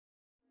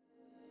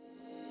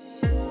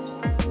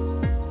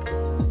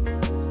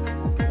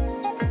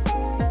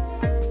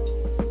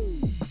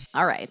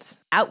All right,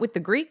 out with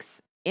the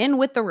Greeks, in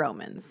with the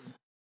Romans.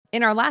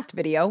 In our last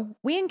video,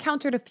 we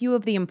encountered a few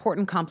of the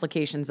important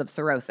complications of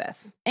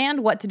cirrhosis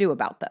and what to do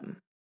about them.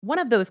 One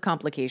of those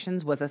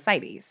complications was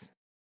ascites.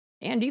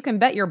 And you can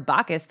bet your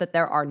Bacchus that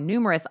there are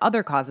numerous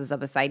other causes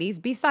of ascites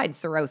besides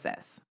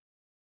cirrhosis.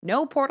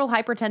 No portal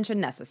hypertension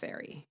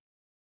necessary.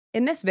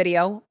 In this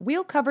video,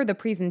 we'll cover the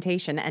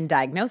presentation and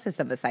diagnosis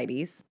of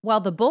ascites, while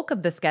the bulk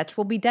of the sketch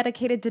will be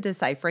dedicated to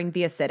deciphering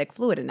the acidic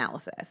fluid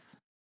analysis.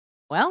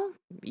 Well,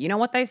 you know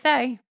what they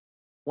say.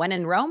 When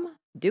in Rome,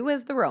 do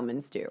as the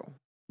Romans do.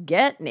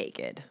 Get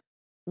naked.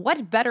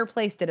 What better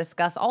place to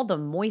discuss all the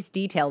moist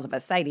details of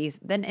ascites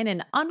than in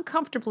an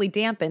uncomfortably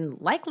damp and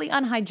likely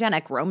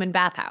unhygienic Roman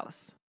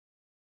bathhouse?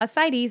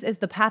 Ascites is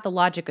the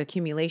pathologic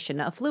accumulation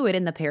of fluid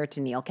in the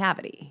peritoneal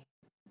cavity.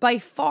 By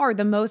far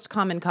the most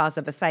common cause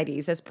of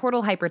ascites is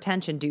portal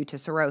hypertension due to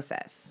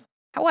cirrhosis.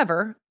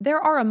 However,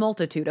 there are a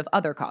multitude of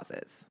other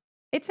causes.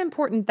 It's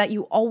important that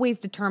you always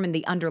determine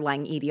the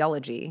underlying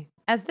etiology,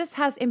 as this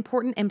has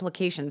important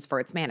implications for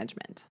its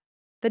management.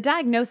 The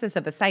diagnosis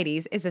of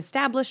ascites is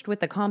established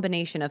with a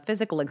combination of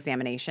physical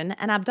examination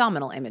and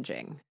abdominal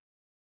imaging.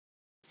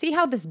 See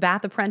how this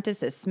bath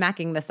apprentice is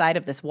smacking the side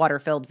of this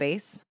water-filled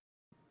vase?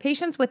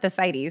 Patients with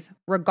ascites,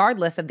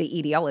 regardless of the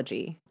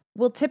etiology,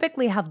 will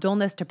typically have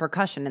dullness to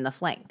percussion in the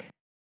flank.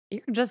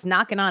 You're just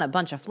knocking on a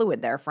bunch of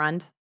fluid there,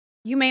 friend.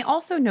 You may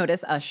also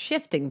notice a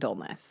shifting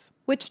dullness,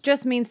 which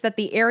just means that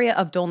the area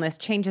of dullness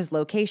changes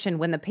location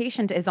when the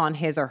patient is on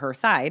his or her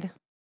side,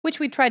 which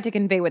we tried to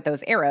convey with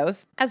those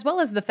arrows, as well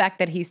as the fact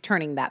that he's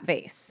turning that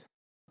vase.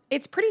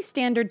 It's pretty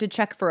standard to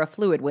check for a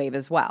fluid wave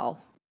as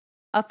well.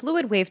 A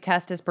fluid wave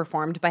test is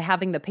performed by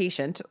having the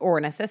patient, or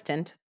an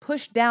assistant,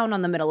 push down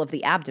on the middle of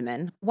the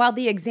abdomen, while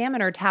the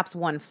examiner taps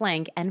one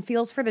flank and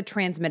feels for the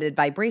transmitted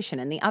vibration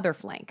in the other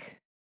flank.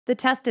 The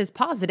test is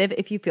positive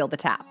if you feel the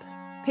tap.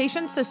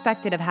 Patients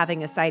suspected of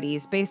having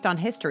ascites based on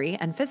history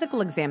and physical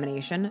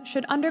examination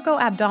should undergo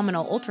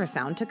abdominal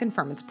ultrasound to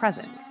confirm its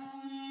presence.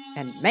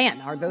 And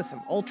man, are those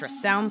some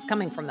ultrasounds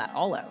coming from that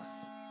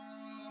Olos.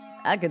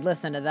 I could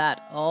listen to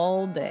that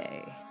all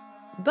day.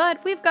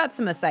 But we've got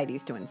some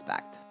ascites to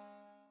inspect.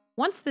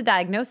 Once the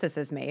diagnosis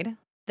is made,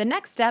 the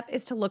next step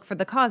is to look for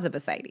the cause of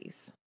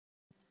ascites.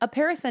 A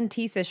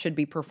paracentesis should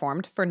be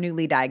performed for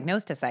newly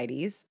diagnosed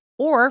ascites,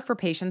 or for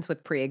patients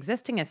with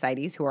pre-existing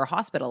ascites who are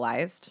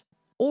hospitalized,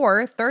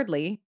 or,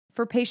 thirdly,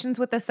 for patients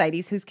with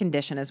ascites whose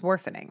condition is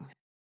worsening.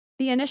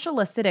 The initial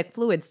acidic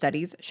fluid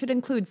studies should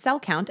include cell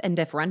count and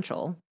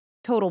differential,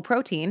 total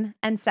protein,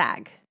 and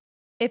SAG.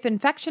 If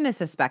infection is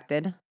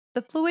suspected,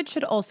 the fluid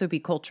should also be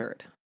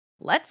cultured.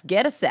 Let's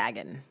get a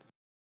saggin'.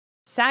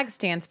 SAG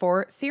stands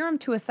for serum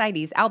to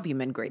ascites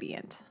albumin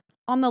gradient.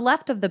 On the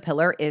left of the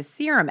pillar is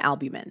serum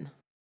albumin,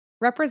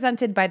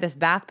 represented by this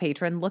bath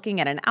patron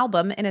looking at an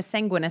album in a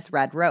sanguineous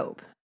red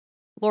robe.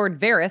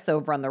 Lord Varus,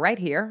 over on the right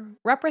here,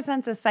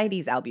 represents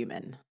ascites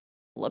albumin.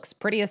 Looks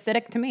pretty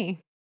acidic to me.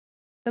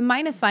 The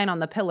minus sign on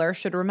the pillar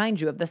should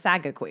remind you of the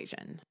SAG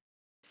equation.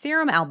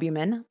 Serum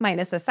albumin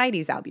minus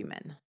ascites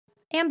albumin.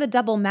 And the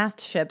double-mast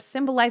ship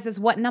symbolizes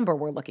what number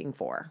we're looking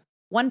for,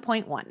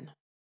 1.1.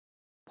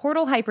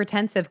 Portal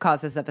hypertensive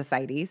causes of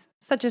ascites,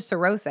 such as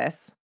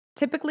cirrhosis,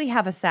 typically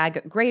have a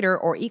SAG greater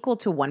or equal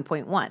to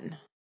 1.1.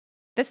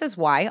 This is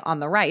why, on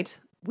the right,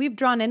 we've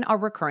drawn in our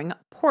recurring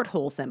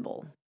porthole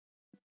symbol.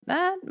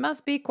 That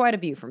must be quite a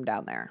view from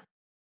down there.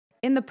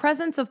 In the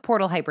presence of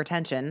portal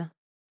hypertension,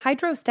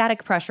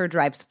 hydrostatic pressure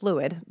drives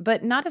fluid,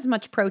 but not as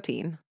much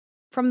protein,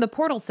 from the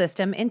portal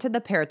system into the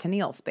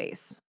peritoneal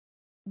space.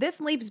 This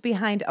leaves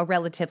behind a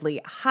relatively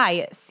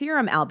high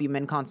serum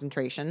albumin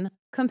concentration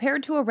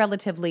compared to a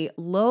relatively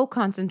low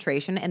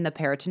concentration in the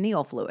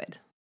peritoneal fluid,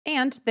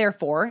 and,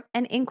 therefore,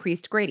 an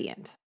increased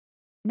gradient.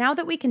 Now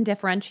that we can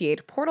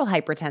differentiate portal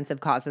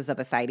hypertensive causes of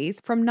ascites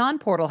from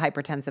non-portal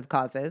hypertensive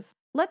causes,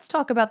 let's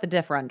talk about the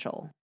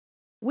differential.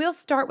 We'll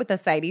start with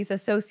ascites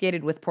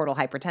associated with portal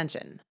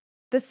hypertension,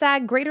 the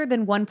SAG greater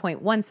than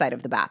 1.1 side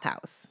of the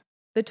bathhouse.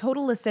 The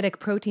total acidic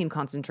protein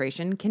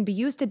concentration can be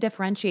used to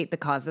differentiate the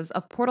causes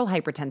of portal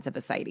hypertensive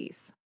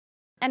ascites.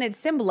 And it's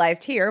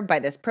symbolized here by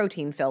this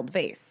protein-filled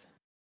vase.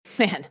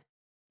 Man,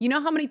 you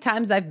know how many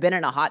times I've been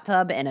in a hot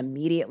tub and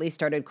immediately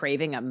started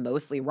craving a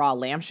mostly raw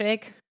lamb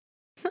shake?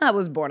 I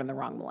was born in the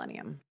wrong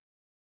millennium.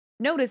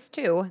 Notice,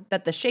 too,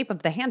 that the shape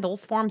of the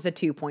handles forms a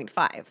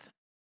 2.5.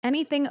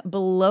 Anything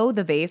below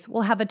the vase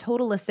will have a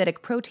total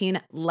acidic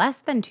protein less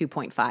than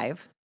 2.5,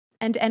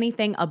 and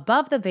anything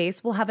above the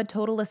vase will have a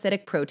total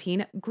acidic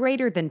protein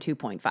greater than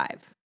 2.5.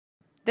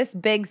 This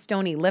big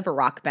stony liver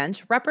rock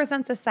bench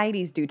represents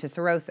ascites due to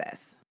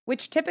cirrhosis,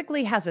 which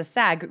typically has a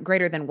SAG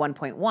greater than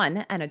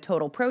 1.1 and a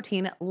total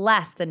protein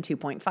less than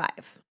 2.5.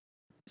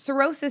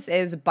 Cirrhosis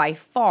is, by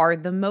far,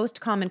 the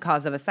most common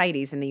cause of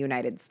ascites in the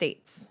United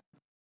States.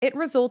 It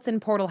results in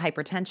portal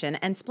hypertension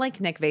and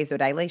splanchnic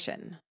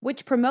vasodilation,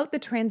 which promote the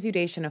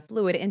transudation of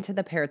fluid into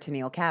the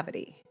peritoneal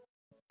cavity.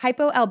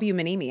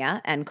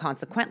 Hypoalbuminemia and,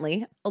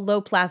 consequently, a low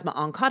plasma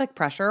oncotic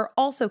pressure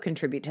also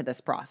contribute to this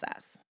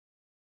process.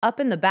 Up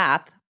in the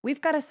bath,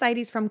 we've got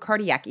ascites from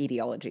cardiac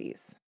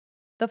etiologies.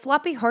 The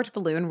floppy heart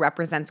balloon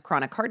represents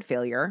chronic heart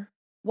failure,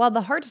 while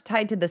the heart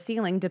tied to the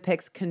ceiling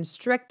depicts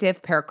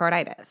constrictive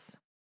pericarditis.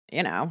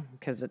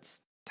 Because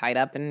it's tied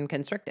up and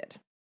constricted.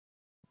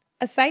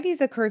 Ascites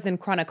occurs in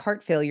chronic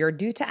heart failure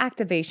due to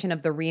activation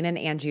of the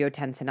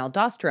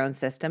renin-angiotensin-aldosterone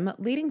system,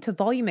 leading to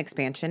volume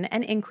expansion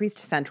and increased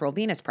central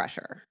venous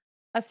pressure.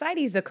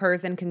 Ascites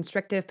occurs in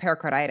constrictive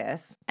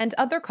pericarditis and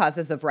other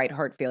causes of right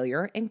heart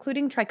failure,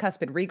 including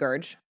tricuspid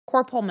regurg,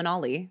 cor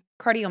pulmonale,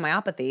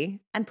 cardiomyopathy,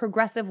 and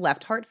progressive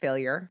left heart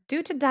failure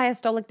due to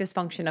diastolic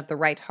dysfunction of the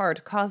right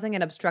heart causing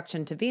an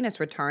obstruction to venous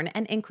return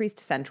and increased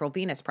central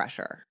venous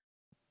pressure.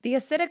 The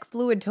acidic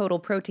fluid total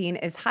protein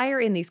is higher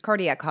in these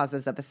cardiac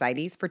causes of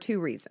ascites for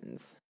two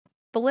reasons.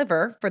 The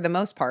liver, for the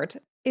most part,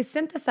 is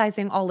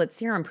synthesizing all its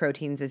serum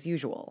proteins as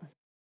usual.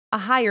 A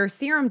higher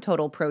serum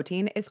total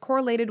protein is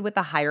correlated with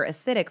a higher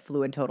acidic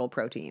fluid total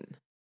protein.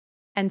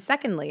 And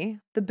secondly,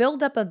 the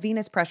buildup of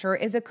venous pressure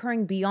is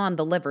occurring beyond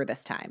the liver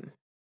this time.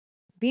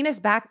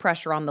 Venous back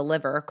pressure on the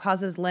liver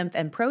causes lymph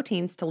and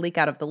proteins to leak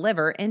out of the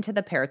liver into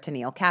the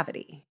peritoneal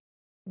cavity.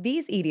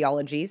 These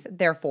etiologies,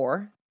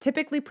 therefore,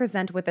 typically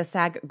present with a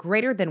SAG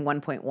greater than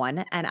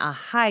 1.1 and a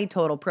high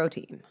total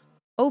protein,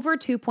 over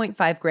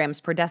 2.5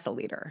 grams per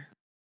deciliter.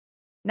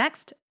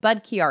 Next,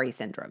 Budd-Chiari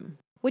syndrome,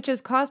 which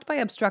is caused by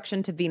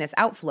obstruction to venous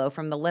outflow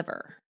from the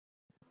liver.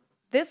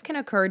 This can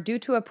occur due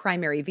to a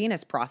primary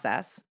venous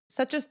process,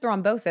 such as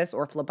thrombosis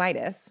or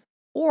phlebitis,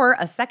 or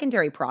a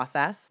secondary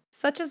process,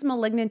 such as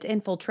malignant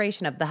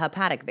infiltration of the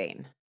hepatic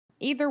vein.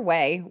 Either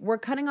way, we're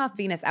cutting off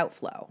venous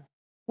outflow,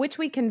 which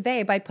we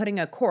convey by putting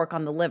a cork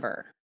on the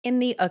liver. In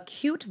the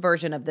acute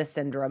version of this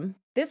syndrome,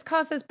 this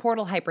causes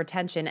portal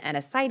hypertension and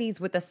ascites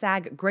with a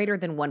SAG greater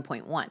than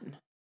 1.1.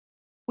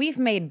 We've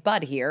made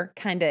Bud here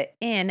kinda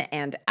in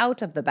and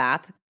out of the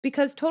bath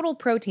because total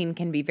protein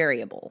can be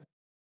variable.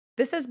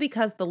 This is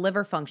because the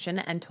liver function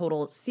and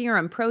total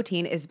serum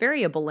protein is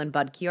variable in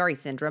Budd-Chiari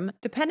syndrome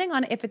depending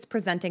on if it's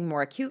presenting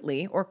more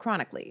acutely or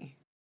chronically.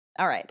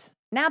 Alright,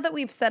 now that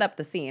we've set up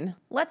the scene,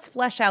 let's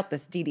flesh out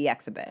this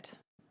DDX a bit.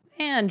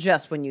 And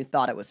just when you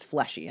thought it was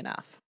fleshy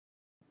enough.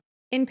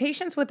 In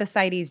patients with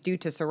ascites due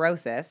to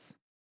cirrhosis,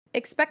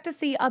 expect to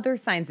see other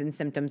signs and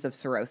symptoms of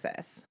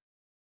cirrhosis.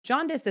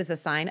 Jaundice is a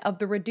sign of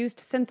the reduced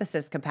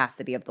synthesis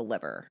capacity of the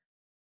liver.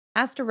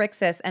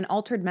 Asterixis and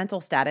altered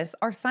mental status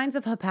are signs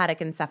of hepatic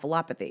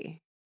encephalopathy,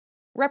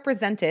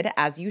 represented,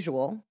 as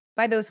usual,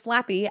 by those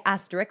flappy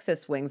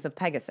asterixis wings of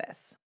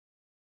Pegasus.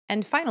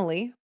 And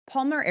finally,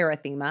 palmar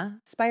erythema,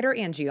 spider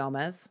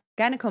angiomas,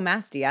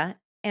 gynecomastia,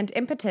 and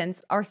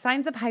impotence are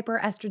signs of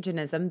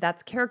hyperestrogenism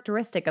that's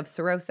characteristic of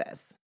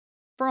cirrhosis.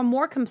 For a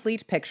more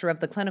complete picture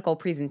of the clinical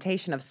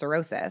presentation of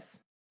cirrhosis,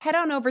 head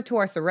on over to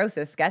our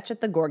cirrhosis sketch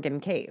at the Gorgon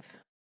Cave.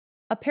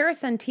 A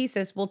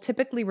paracentesis will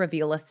typically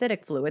reveal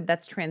acidic fluid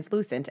that's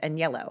translucent and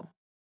yellow.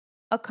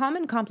 A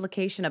common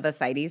complication of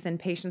ascites in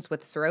patients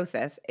with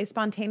cirrhosis is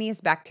spontaneous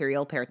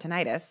bacterial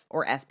peritonitis,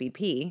 or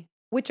SBP,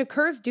 which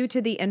occurs due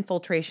to the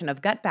infiltration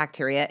of gut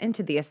bacteria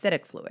into the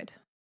acidic fluid.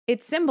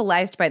 It's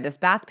symbolized by this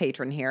bath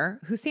patron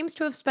here, who seems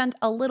to have spent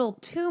a little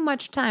too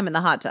much time in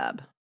the hot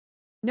tub.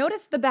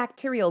 Notice the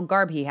bacterial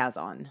garb he has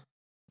on.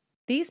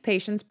 These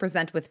patients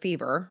present with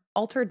fever,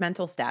 altered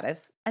mental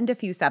status, and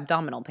diffuse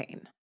abdominal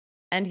pain.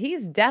 And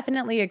he's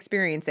definitely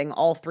experiencing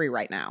all three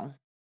right now.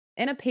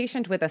 In a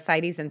patient with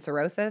ascites and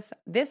cirrhosis,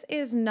 this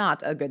is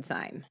not a good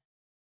sign.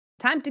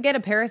 Time to get a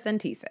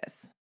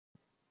paracentesis.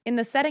 In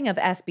the setting of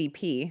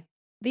SBP,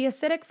 the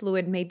acidic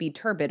fluid may be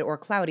turbid or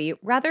cloudy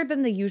rather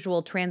than the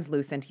usual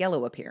translucent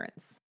yellow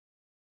appearance.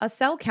 A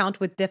cell count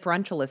with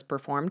differential is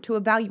performed to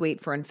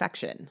evaluate for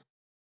infection.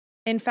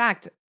 In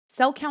fact,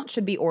 cell count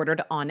should be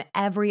ordered on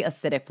every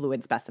acidic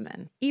fluid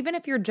specimen, even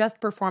if you're just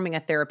performing a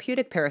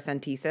therapeutic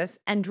paracentesis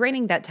and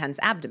draining that tense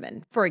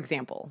abdomen, for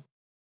example.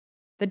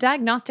 The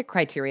diagnostic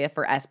criteria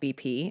for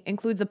SBP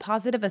includes a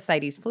positive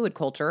ascites fluid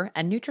culture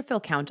and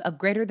neutrophil count of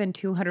greater than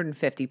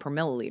 250 per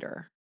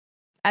milliliter.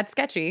 At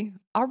Sketchy,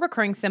 our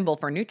recurring symbol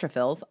for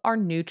neutrophils are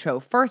neutro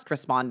first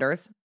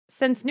responders,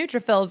 since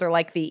neutrophils are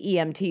like the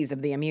EMTs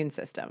of the immune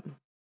system.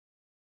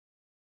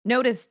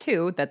 Notice,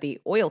 too, that the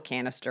oil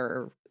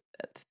canister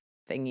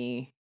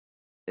thingy,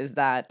 is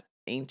that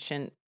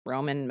ancient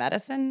Roman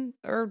medicine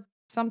or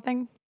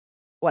something?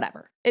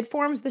 Whatever. It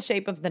forms the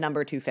shape of the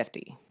number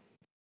 250.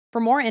 For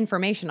more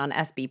information on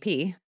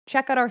SBP,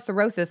 check out our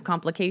cirrhosis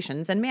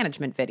complications and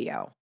management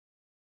video.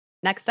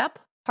 Next up,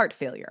 heart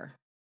failure.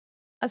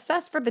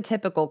 Assess for the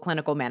typical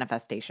clinical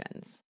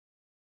manifestations.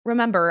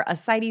 Remember,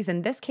 ascites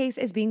in this case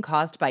is being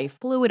caused by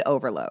fluid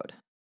overload.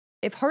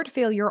 If heart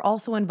failure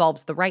also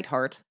involves the right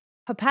heart,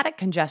 hepatic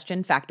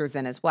congestion factors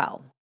in as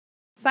well.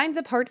 Signs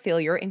of heart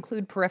failure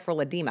include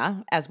peripheral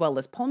edema, as well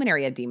as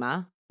pulmonary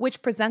edema,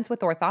 which presents with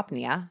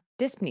orthopnea,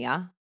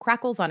 dyspnea,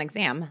 crackles on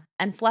exam,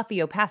 and fluffy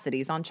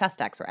opacities on chest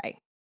X-ray.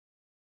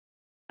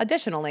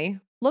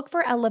 Additionally, look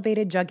for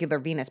elevated jugular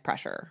venous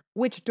pressure,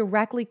 which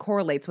directly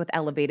correlates with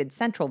elevated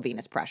central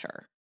venous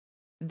pressure.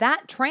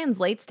 That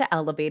translates to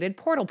elevated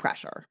portal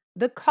pressure,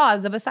 the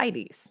cause of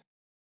ascites.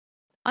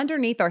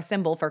 Underneath our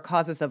symbol for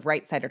causes of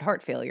right-sided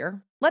heart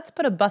failure, let's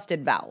put a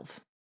busted valve.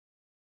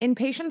 In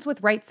patients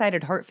with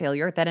right-sided heart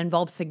failure that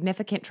involves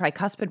significant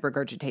tricuspid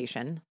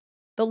regurgitation,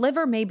 the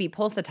liver may be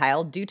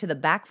pulsatile due to the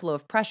backflow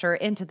of pressure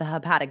into the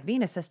hepatic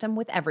venous system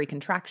with every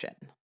contraction.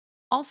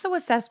 Also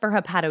assess for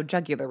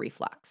hepatojugular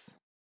reflux.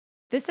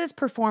 This is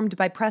performed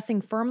by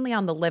pressing firmly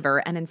on the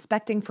liver and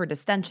inspecting for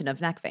distension of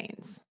neck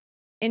veins.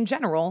 In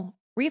general,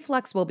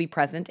 reflux will be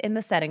present in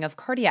the setting of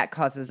cardiac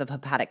causes of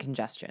hepatic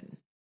congestion.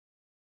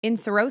 In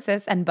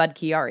cirrhosis and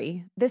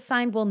Budd-Chiari, this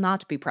sign will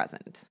not be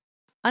present.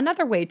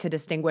 Another way to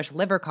distinguish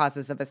liver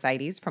causes of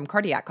ascites from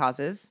cardiac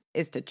causes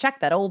is to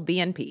check that old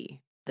BNP,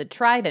 the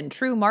tried and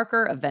true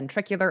marker of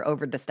ventricular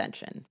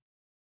overdistension.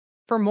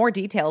 For more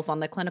details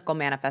on the clinical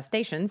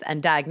manifestations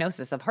and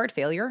diagnosis of heart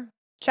failure,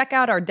 check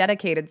out our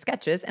dedicated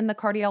sketches in the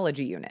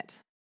cardiology unit.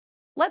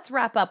 Let's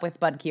wrap up with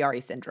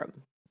Budd-Chiari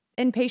syndrome.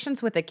 In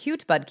patients with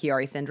acute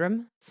Budd-Chiari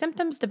syndrome,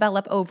 symptoms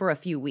develop over a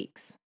few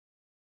weeks.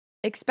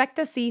 Expect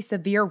to see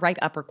severe right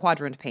upper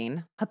quadrant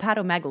pain,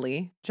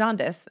 hepatomegaly,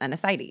 jaundice, and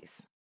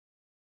ascites.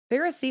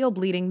 Variceal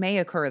bleeding may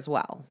occur as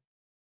well.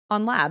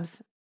 On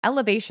labs,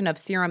 elevation of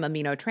serum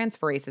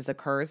aminotransferases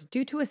occurs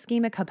due to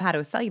ischemic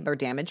hepatocellular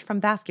damage from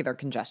vascular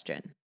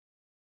congestion.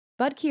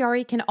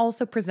 Budd-Chiari can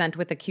also present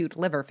with acute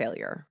liver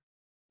failure,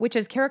 which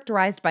is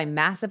characterized by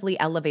massively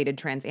elevated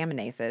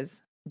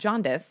transaminases,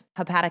 jaundice,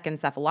 hepatic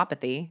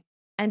encephalopathy,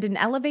 and an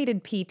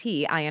elevated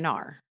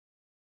PT-INR.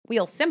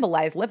 We'll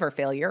symbolize liver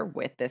failure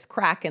with this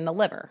crack in the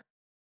liver.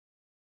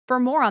 For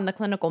more on the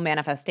clinical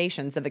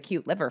manifestations of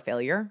acute liver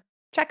failure,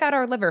 check out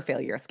our liver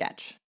failure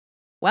sketch.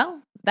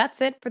 Well, that's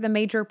it for the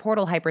major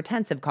portal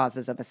hypertensive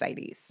causes of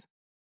ascites.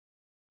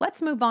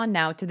 Let's move on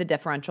now to the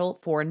differential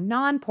for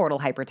non-portal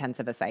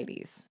hypertensive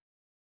ascites.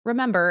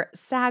 Remember,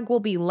 SAG will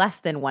be less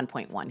than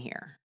 1.1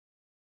 here.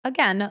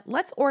 Again,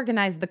 let's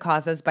organize the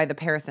causes by the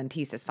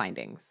paracentesis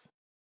findings.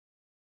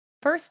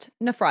 First,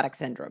 nephrotic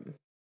syndrome.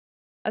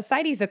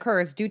 Ascites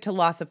occurs due to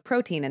loss of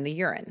protein in the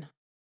urine,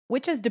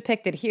 which is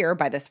depicted here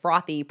by this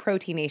frothy,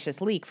 proteinaceous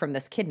leak from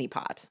this kidney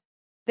pot.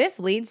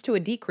 This leads to a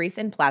decrease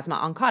in plasma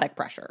oncotic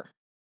pressure.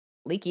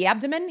 Leaky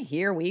abdomen,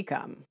 here we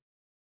come.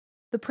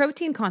 The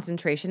protein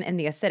concentration in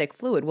the acidic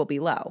fluid will be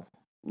low,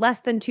 less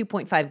than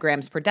 2.5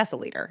 grams per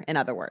deciliter, in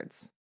other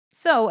words.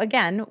 So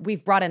again,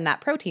 we've brought in that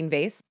protein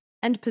vase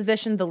and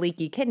positioned the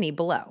leaky kidney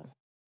below.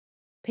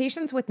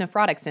 Patients with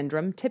nephrotic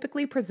syndrome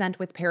typically present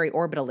with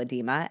periorbital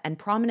edema and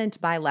prominent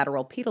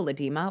bilateral pedal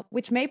edema,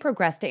 which may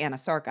progress to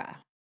anasarca.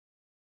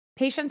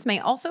 Patients may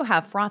also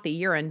have frothy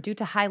urine due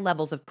to high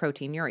levels of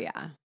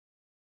proteinuria.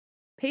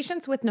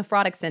 Patients with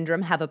nephrotic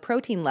syndrome have a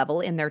protein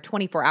level in their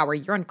 24-hour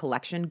urine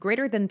collection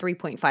greater than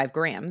 3.5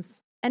 grams,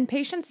 and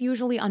patients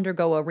usually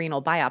undergo a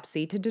renal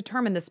biopsy to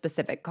determine the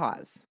specific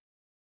cause.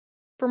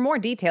 For more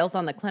details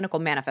on the clinical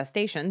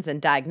manifestations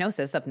and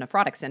diagnosis of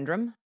nephrotic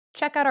syndrome,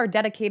 check out our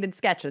dedicated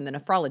sketch in the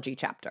nephrology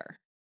chapter.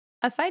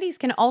 Ascites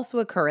can also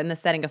occur in the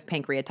setting of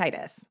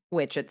pancreatitis,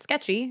 which at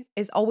Sketchy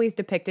is always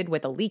depicted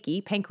with a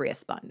leaky pancreas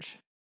sponge.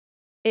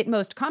 It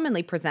most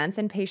commonly presents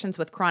in patients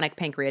with chronic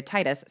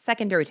pancreatitis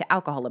secondary to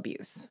alcohol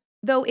abuse,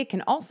 though it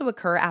can also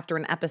occur after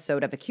an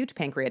episode of acute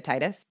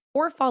pancreatitis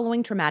or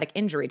following traumatic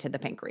injury to the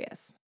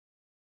pancreas.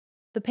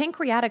 The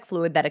pancreatic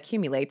fluid that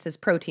accumulates is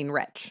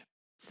protein-rich,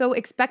 so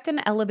expect an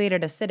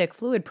elevated acidic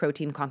fluid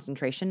protein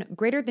concentration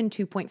greater than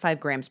 2.5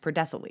 grams per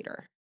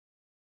deciliter.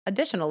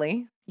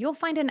 Additionally, you'll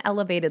find an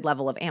elevated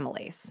level of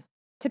amylase,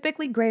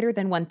 typically greater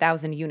than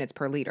 1,000 units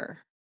per liter.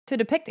 To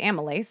depict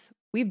amylase,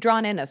 we've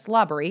drawn in a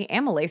slobbery,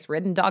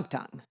 amylase-ridden dog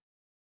tongue.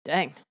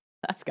 Dang,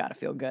 that's gotta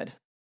feel good.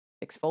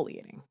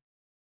 Exfoliating.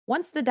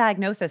 Once the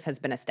diagnosis has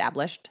been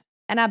established,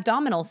 an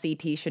abdominal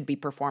CT should be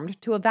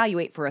performed to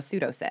evaluate for a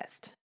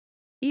pseudocyst.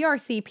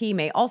 ERCP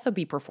may also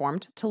be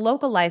performed to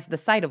localize the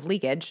site of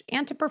leakage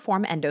and to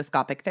perform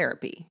endoscopic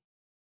therapy.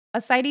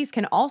 Ascites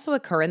can also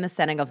occur in the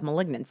setting of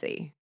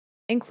malignancy,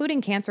 including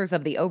cancers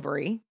of the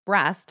ovary,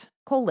 breast,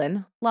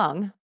 colon,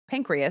 lung,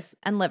 pancreas,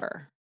 and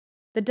liver.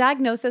 The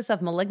diagnosis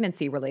of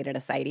malignancy-related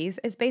ascites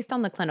is based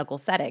on the clinical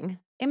setting,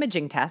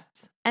 imaging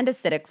tests, and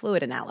acidic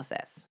fluid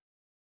analysis.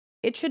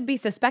 It should be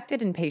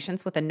suspected in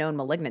patients with a known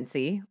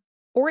malignancy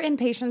or in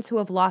patients who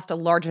have lost a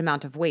large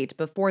amount of weight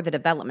before the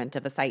development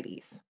of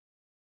ascites.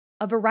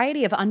 A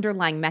variety of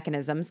underlying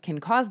mechanisms can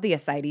cause the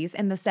ascites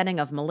in the setting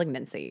of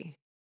malignancy.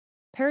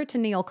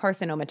 Peritoneal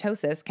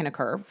carcinomatosis can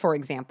occur, for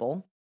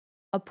example,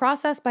 a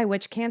process by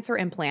which cancer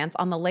implants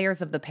on the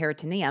layers of the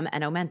peritoneum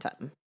and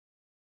omentum.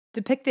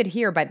 Depicted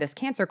here by this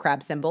cancer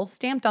crab symbol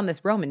stamped on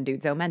this Roman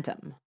dude's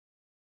omentum.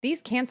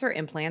 These cancer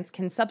implants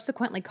can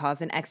subsequently cause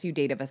an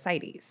exudative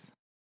ascites.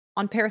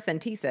 On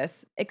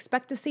paracentesis,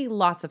 expect to see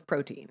lots of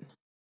protein,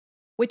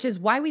 which is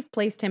why we've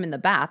placed him in the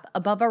bath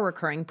above our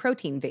recurring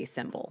protein vase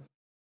symbol.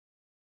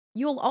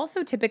 You'll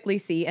also typically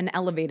see an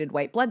elevated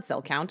white blood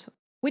cell count,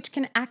 which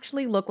can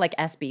actually look like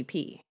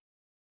SBP.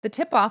 The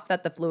tip-off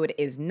that the fluid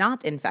is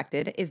not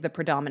infected is the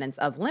predominance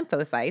of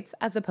lymphocytes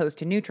as opposed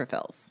to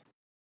neutrophils.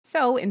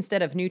 So,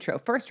 instead of neutro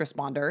first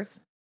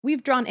responders,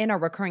 we've drawn in a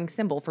recurring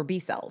symbol for B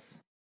cells,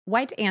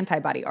 white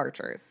antibody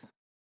archers.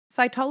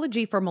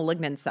 Cytology for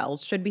malignant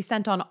cells should be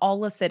sent on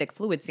all acidic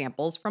fluid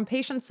samples from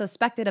patients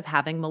suspected of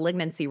having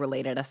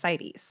malignancy-related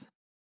ascites.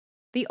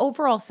 The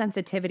overall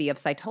sensitivity of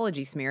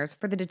cytology smears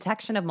for the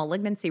detection of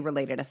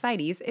malignancy-related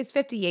ascites is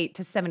 58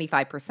 to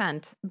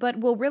 75%, but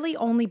will really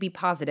only be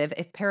positive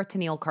if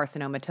peritoneal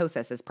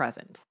carcinomatosis is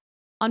present.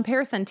 On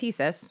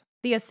paracentesis,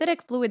 the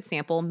acidic fluid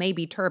sample may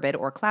be turbid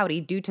or cloudy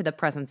due to the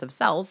presence of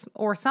cells,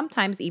 or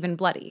sometimes even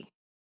bloody.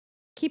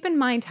 Keep in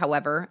mind,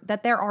 however,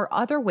 that there are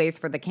other ways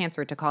for the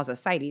cancer to cause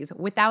ascites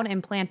without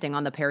implanting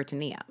on the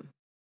peritoneum.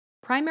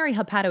 Primary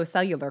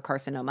hepatocellular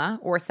carcinoma,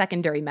 or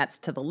secondary mets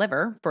to the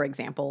liver, for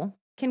example,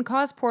 can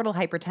cause portal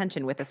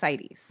hypertension with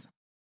ascites.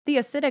 The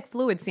acidic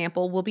fluid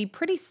sample will be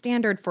pretty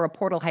standard for a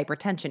portal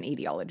hypertension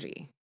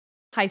etiology.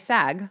 High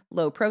SAG,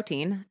 low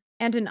protein,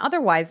 and an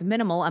otherwise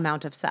minimal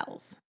amount of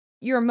cells.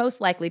 You're most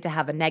likely to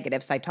have a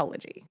negative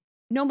cytology.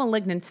 No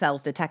malignant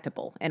cells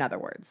detectable, in other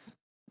words.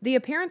 The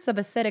appearance of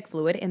acidic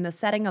fluid in the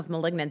setting of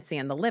malignancy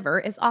in the liver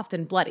is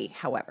often bloody,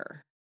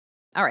 however.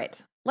 All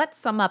right, let's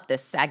sum up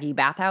this saggy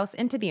bathhouse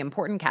into the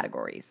important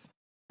categories.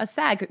 A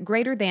SAG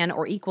greater than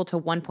or equal to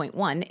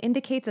 1.1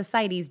 indicates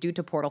ascites due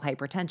to portal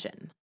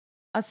hypertension.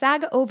 A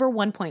SAG over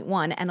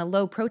 1.1 and a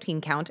low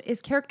protein count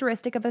is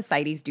characteristic of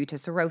ascites due to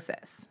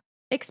cirrhosis.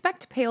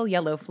 Expect pale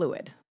yellow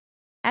fluid.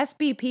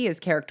 SBP is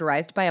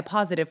characterized by a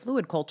positive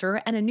fluid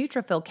culture and a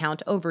neutrophil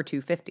count over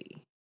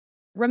 250.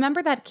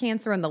 Remember that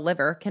cancer in the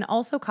liver can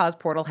also cause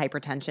portal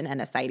hypertension and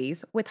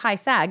ascites with high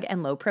SAG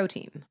and low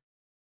protein.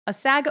 A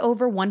SAG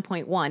over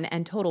 1.1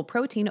 and total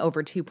protein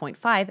over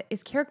 2.5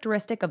 is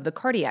characteristic of the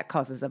cardiac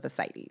causes of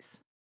ascites.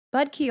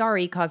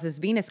 Budd-Chiari causes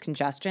venous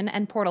congestion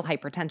and portal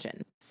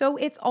hypertension, so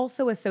it's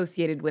also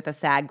associated with a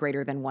SAG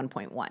greater than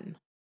 1.1.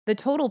 The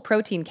total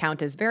protein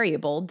count is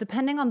variable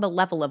depending on the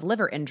level of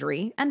liver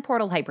injury and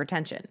portal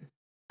hypertension.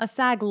 A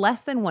SAG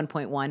less than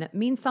 1.1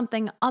 means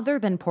something other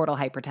than portal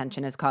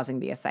hypertension is causing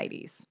the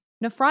ascites.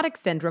 Nephrotic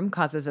syndrome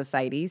causes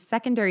ascites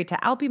secondary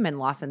to albumin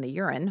loss in the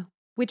urine,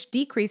 which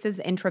decreases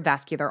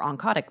intravascular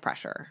oncotic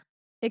pressure.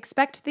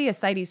 Expect the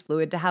ascites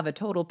fluid to have a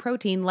total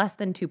protein less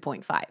than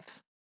 2.5.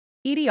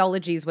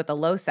 Etiologies with a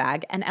low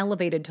SAG and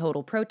elevated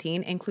total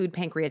protein include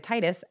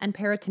pancreatitis and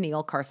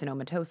peritoneal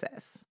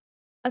carcinomatosis.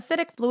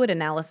 Acidic fluid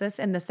analysis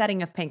in the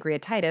setting of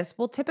pancreatitis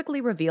will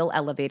typically reveal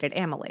elevated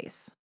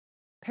amylase.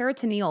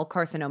 Peritoneal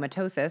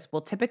carcinomatosis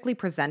will typically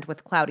present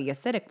with cloudy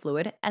acidic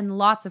fluid and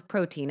lots of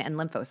protein and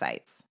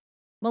lymphocytes.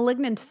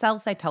 Malignant cell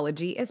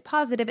cytology is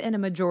positive in a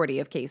majority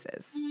of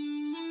cases.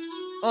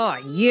 Oh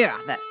yeah,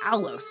 that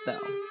allose though.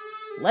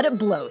 Let it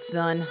blow,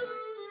 son.